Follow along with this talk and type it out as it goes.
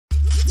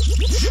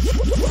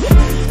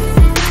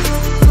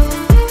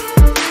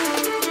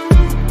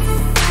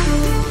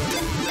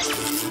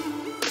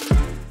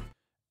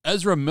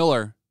Ezra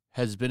Miller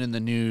has been in the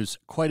news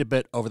quite a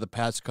bit over the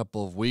past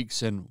couple of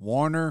weeks, and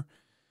Warner,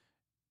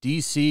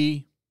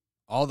 DC,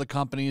 all the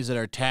companies that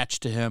are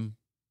attached to him,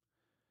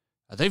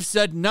 they've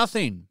said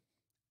nothing,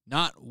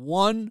 not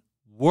one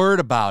word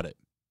about it.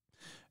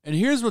 And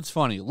here's what's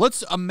funny.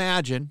 Let's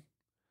imagine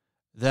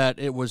that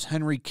it was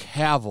Henry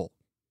Cavill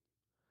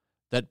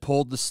that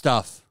pulled the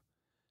stuff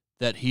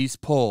that he's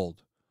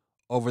pulled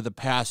over the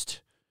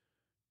past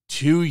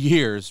 2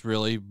 years,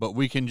 really, but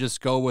we can just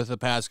go with the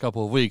past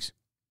couple of weeks.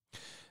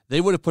 They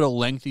would have put a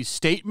lengthy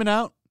statement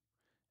out,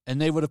 and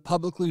they would have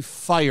publicly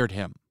fired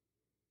him.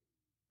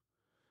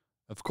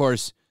 Of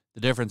course,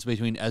 the difference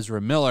between Ezra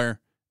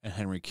Miller and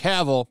Henry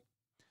Cavill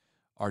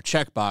are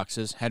check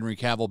boxes. Henry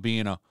Cavill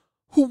being a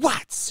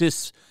what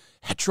cis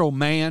hetero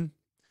man,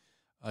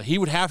 he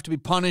would have to be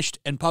punished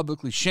and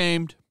publicly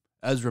shamed.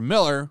 Ezra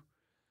Miller,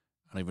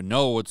 I don't even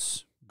know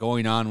what's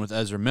going on with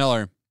Ezra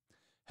Miller,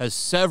 has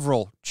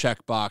several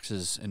check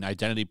boxes and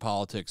identity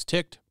politics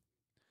ticked.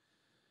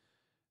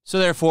 So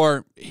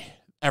therefore,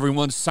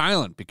 everyone's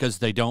silent because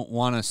they don't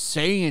want to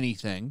say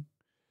anything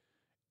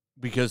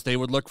because they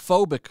would look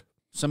phobic,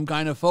 some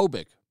kind of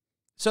phobic.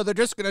 So they're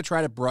just going to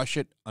try to brush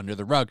it under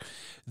the rug.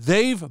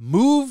 They've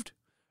moved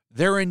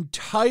their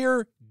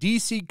entire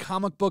DC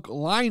comic book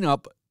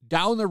lineup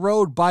down the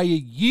road by a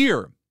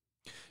year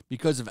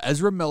because of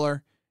Ezra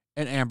Miller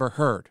and Amber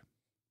Heard,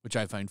 which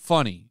I find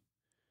funny.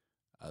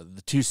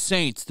 The two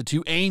saints, the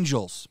two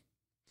angels.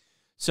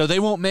 So they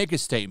won't make a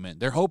statement.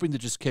 They're hoping to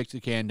just kick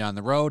the can down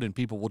the road and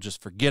people will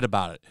just forget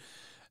about it.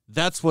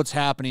 That's what's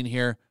happening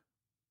here.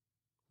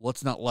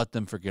 Let's not let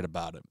them forget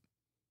about it.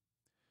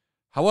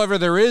 However,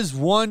 there is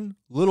one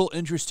little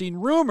interesting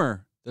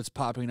rumor that's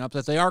popping up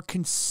that they are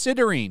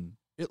considering,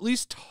 at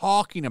least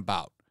talking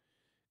about,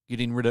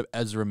 getting rid of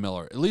Ezra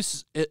Miller.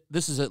 This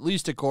is at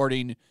least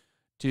according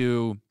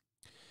to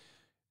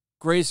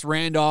Grace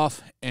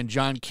Randolph and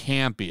John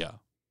Campea.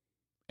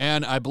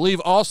 And I believe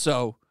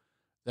also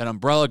that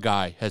Umbrella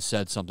Guy has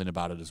said something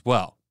about it as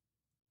well.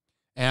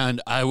 And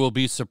I will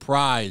be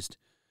surprised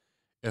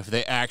if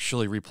they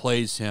actually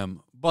replace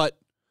him. But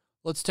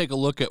let's take a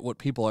look at what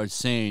people are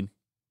saying.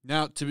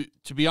 Now,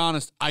 to be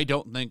honest, I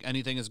don't think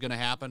anything is going to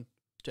happen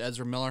to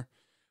Ezra Miller.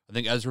 I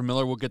think Ezra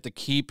Miller will get to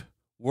keep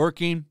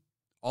working.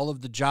 All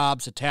of the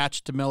jobs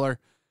attached to Miller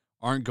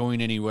aren't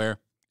going anywhere.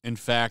 In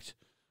fact,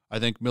 I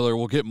think Miller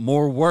will get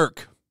more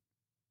work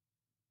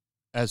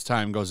as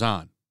time goes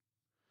on.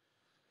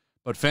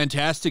 But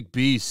Fantastic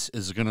Beasts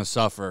is going to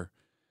suffer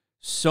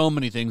so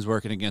many things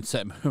working against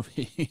that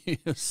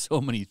movie.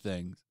 So many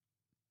things.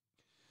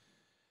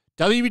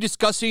 WB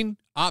discussing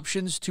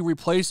options to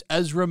replace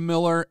Ezra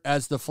Miller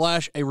as the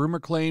Flash. A rumor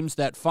claims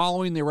that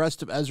following the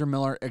arrest of Ezra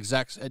Miller,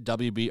 execs at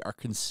WB are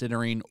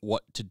considering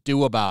what to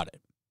do about it.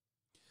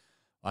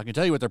 Well, I can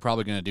tell you what they're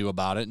probably going to do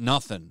about it.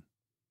 Nothing.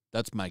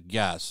 That's my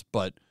guess.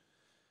 But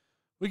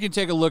we can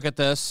take a look at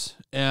this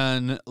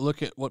and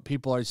look at what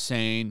people are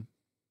saying.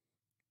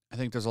 I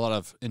think there's a lot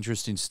of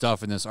interesting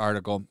stuff in this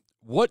article.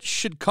 What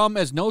should come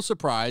as no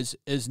surprise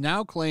is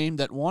now claimed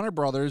that Warner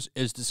Brothers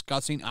is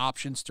discussing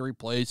options to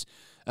replace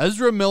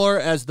Ezra Miller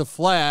as the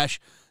Flash,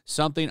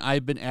 something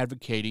I've been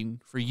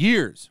advocating for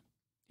years.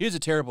 He's a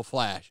terrible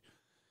Flash.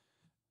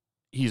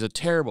 He's a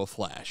terrible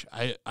Flash.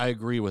 I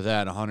agree with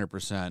that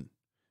 100%. And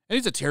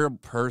he's a terrible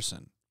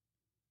person.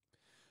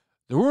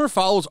 The rumor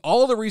follows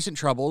all of the recent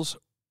troubles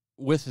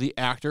with the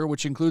actor,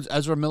 which includes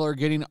Ezra Miller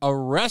getting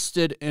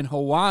arrested in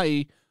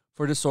Hawaii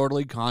for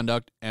disorderly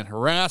conduct and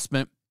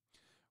harassment,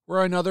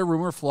 where another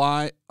rumor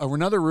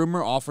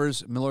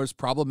offers Miller's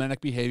problematic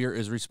behavior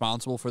is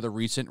responsible for the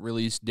recent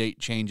release date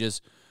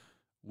changes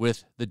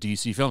with the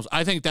DC films.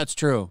 I think that's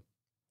true.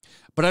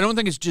 But I don't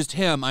think it's just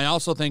him. I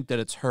also think that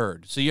it's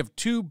Heard. So you have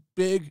two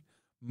big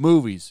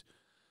movies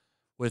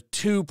with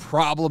two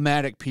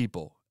problematic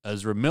people,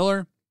 Ezra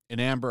Miller and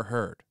Amber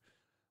Heard,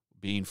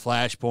 being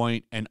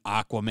Flashpoint and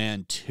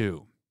Aquaman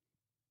 2.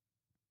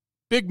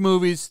 Big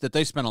movies that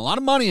they spent a lot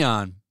of money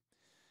on.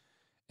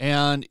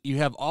 And you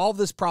have all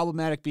this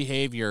problematic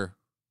behavior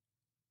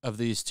of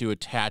these two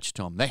attached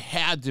to them. They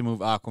had to move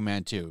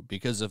Aquaman 2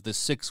 because of the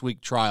 6-week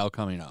trial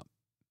coming up.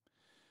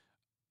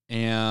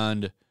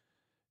 And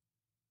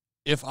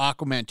if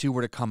Aquaman 2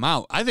 were to come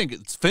out, I think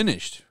it's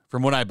finished.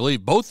 From what I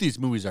believe, both these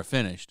movies are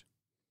finished.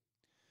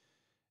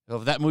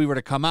 If that movie were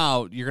to come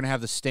out, you're going to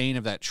have the stain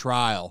of that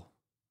trial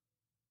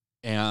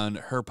and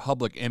her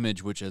public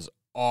image, which is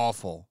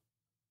awful,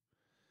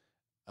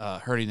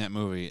 hurting that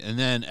movie. And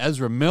then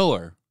Ezra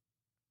Miller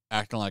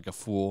acting like a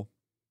fool.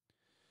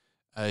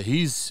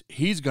 He's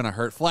going to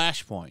hurt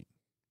Flashpoint.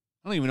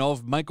 I don't even know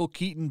if Michael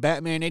Keaton,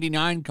 Batman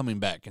 89 coming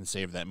back can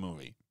save that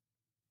movie.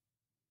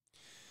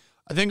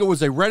 I think it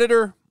was a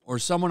Redditor or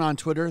someone on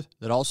Twitter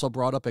that also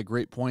brought up a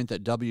great point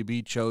that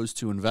WB chose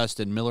to invest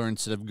in Miller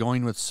instead of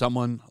going with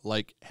someone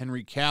like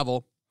Henry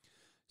Cavill,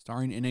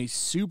 starring in a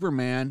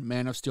Superman,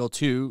 Man of Steel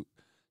 2.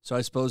 So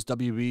I suppose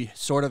WB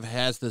sort of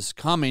has this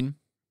coming.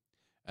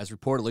 As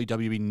reportedly,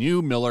 WB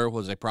knew Miller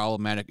was a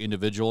problematic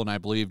individual, and I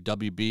believe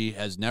WB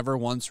has never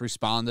once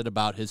responded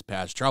about his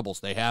past troubles.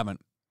 They haven't.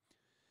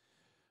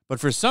 but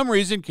for some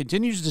reason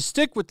continues to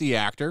stick with the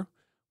actor,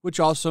 which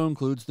also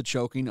includes the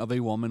choking of a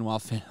woman while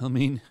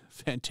filming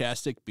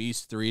Fantastic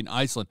Beasts 3 in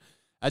Iceland.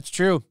 That's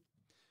true.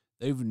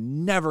 They've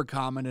never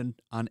commented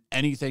on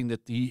anything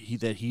that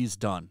he's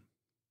done.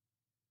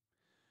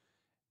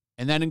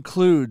 And that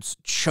includes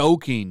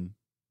choking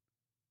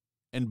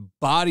and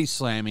body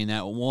slamming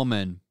that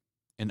woman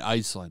in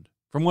Iceland.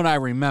 From what I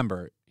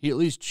remember, he at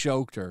least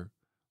choked her.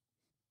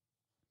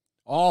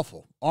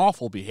 Awful,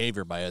 awful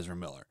behavior by Ezra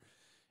Miller.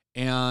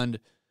 And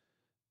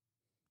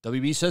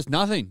WB says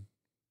nothing.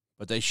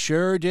 But they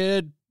sure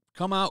did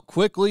come out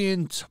quickly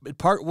and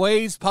part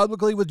ways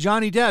publicly with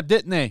Johnny Depp,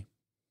 didn't they?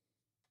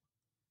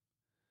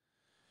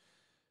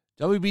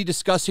 WB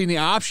discussing the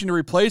option to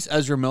replace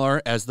Ezra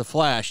Miller as the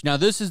Flash. Now,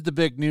 this is the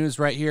big news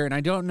right here, and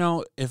I don't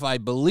know if I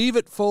believe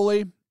it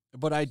fully,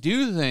 but I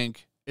do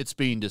think it's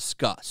being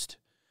discussed.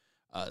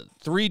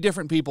 3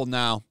 different people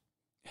now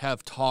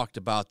have talked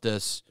about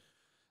this.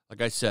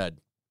 Like I said,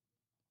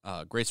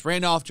 Grace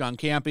Randolph, John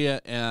Campea,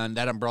 and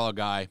that Umbrella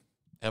guy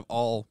have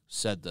all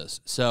said this.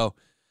 So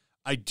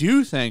I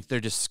do think they're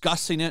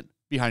discussing it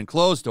behind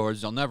closed doors.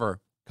 They'll never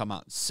come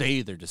out and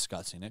say they're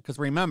discussing it. Because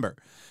remember,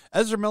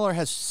 Ezra Miller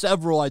has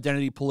several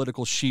identity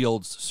political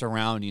shields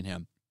surrounding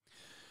him.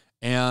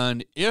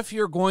 And if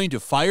you're going to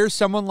fire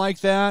someone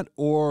like that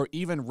or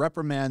even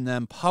reprimand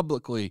them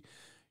publicly,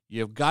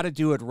 you've got to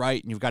do it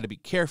right and you've got to be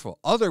careful.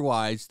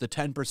 Otherwise, the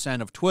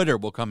 10% of Twitter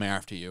will come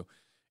after you.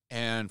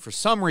 And for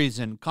some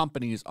reason,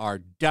 companies are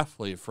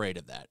definitely afraid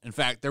of that. In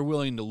fact, they're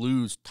willing to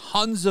lose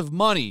tons of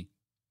money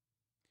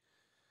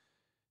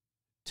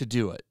to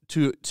do it,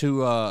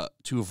 to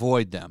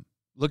avoid them.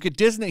 Look at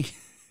Disney.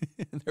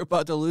 They're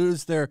about to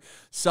lose their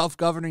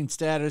self-governing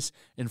status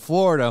in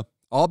Florida,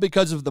 all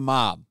because of the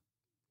mob.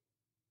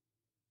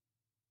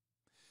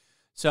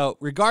 So,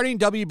 regarding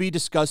WB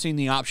discussing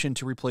the option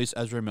to replace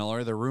Ezra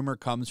Miller, the rumor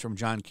comes from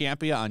John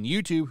Campea on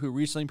YouTube, who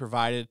recently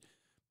provided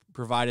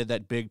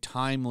that big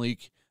time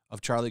leak of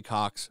Charlie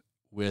Cox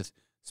with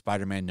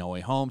Spider-Man No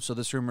Way Home. So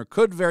this rumor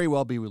could very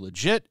well be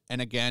legit,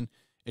 and again,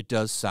 it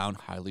does sound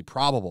highly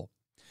probable.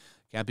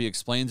 Campea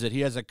explains that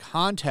he has a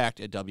contact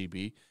at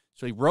WB,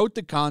 so he wrote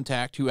the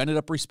contact who ended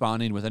up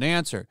responding with an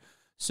answer.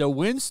 So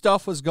when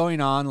stuff was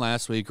going on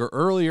last week or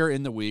earlier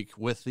in the week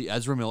with the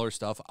Ezra Miller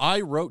stuff,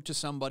 I wrote to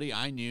somebody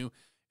I knew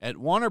at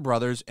Warner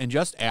Brothers and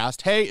just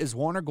asked, hey, is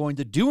Warner going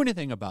to do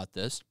anything about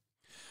this?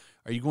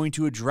 Are you going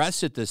to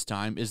address it this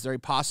time? Is there a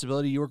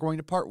possibility you are going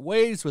to part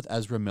ways with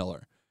Ezra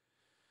Miller?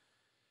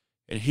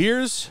 And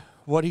here's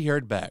what he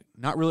heard back.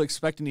 Not really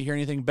expecting to hear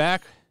anything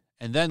back.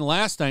 And then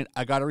last night,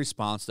 I got a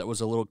response that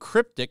was a little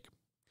cryptic,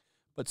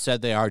 but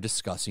said they are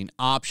discussing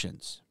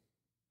options.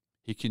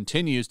 He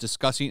continues,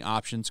 discussing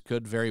options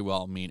could very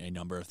well mean a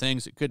number of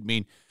things. It could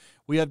mean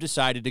we have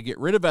decided to get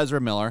rid of Ezra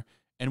Miller,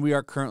 and we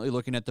are currently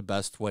looking at the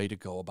best way to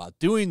go about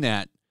doing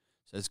that,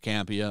 says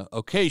Campea.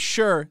 Okay,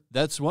 sure,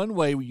 that's one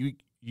way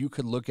you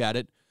could look at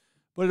it,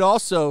 but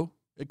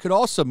it could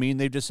also mean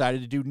they've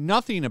decided to do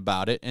nothing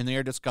about it, and they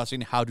are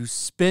discussing how to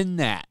spin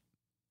that.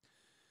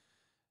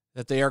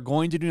 That they are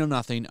going to do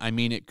nothing, I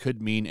mean, it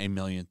could mean a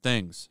million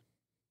things.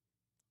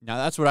 Now,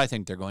 that's what I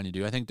think they're going to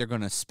do. I think they're going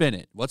to spin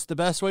it. What's the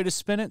best way to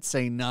spin it?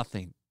 Say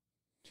nothing.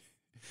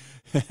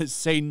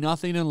 Say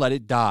nothing and let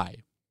it die.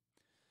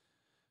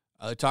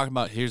 Talking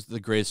about, here's the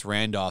Grace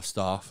Randolph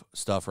stuff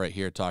right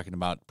here, talking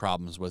about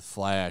problems with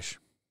Flash.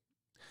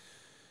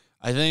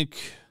 I think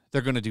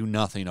they're going to do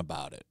nothing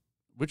about it,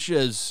 which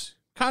is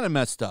kind of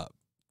messed up.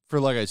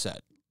 For like I said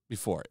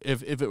before,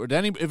 if it would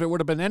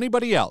have been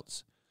anybody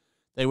else,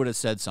 they would have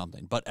said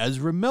something. But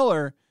Ezra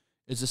Miller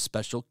is a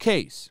special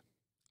case.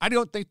 I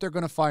don't think they're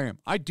going to fire him.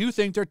 I do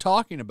think they're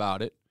talking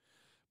about it,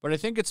 but I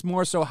think it's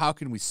more so how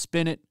can we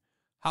spin it?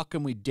 How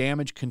can we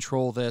damage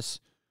control this?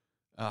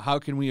 How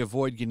can we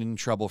avoid getting in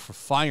trouble for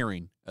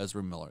firing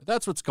Ezra Miller?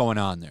 That's what's going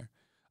on there.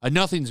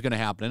 Nothing's going to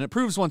happen, and it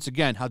proves once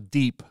again how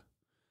deep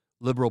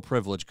liberal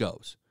privilege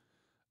goes.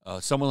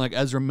 Someone like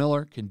Ezra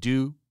Miller can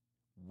do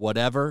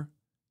whatever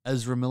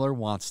Ezra Miller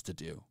wants to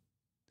do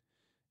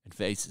and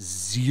face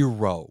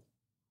zero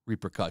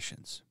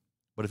repercussions.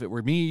 But if it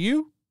were me or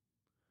you,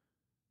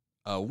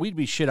 we'd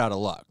be shit out of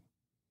luck.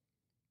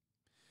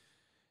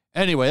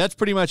 Anyway, that's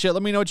pretty much it.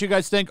 Let me know what you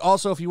guys think.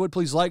 Also, if you would,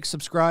 please like,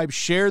 subscribe,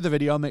 share the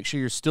video. Make sure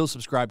you're still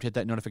subscribed. Hit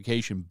that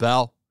notification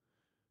bell.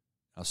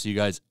 I'll see you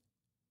guys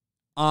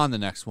on the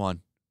next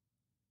one.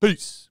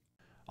 Peace.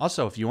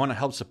 Also, if you want to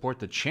help support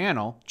the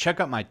channel, check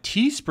out my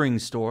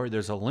Teespring store.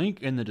 There's a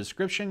link in the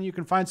description. You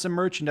can find some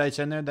merchandise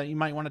in there that you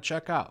might want to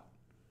check out.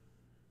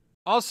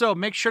 Also,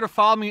 make sure to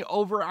follow me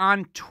over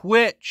on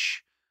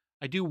Twitch.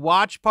 I do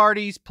watch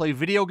parties, play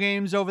video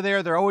games over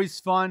there. They're always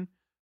fun.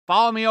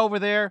 Follow me over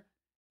there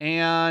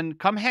and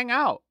come hang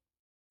out.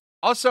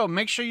 Also,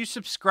 make sure you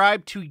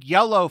subscribe to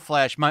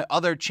YellowFlash, my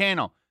other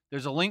channel.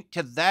 There's a link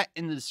to that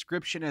in the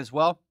description as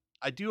well.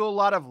 I do a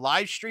lot of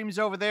live streams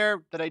over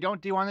there that I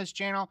don't do on this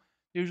channel.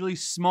 Usually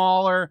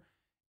smaller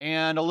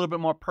and a little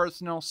bit more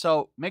personal.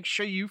 So make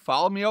sure you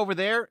follow me over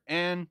there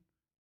and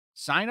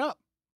sign up.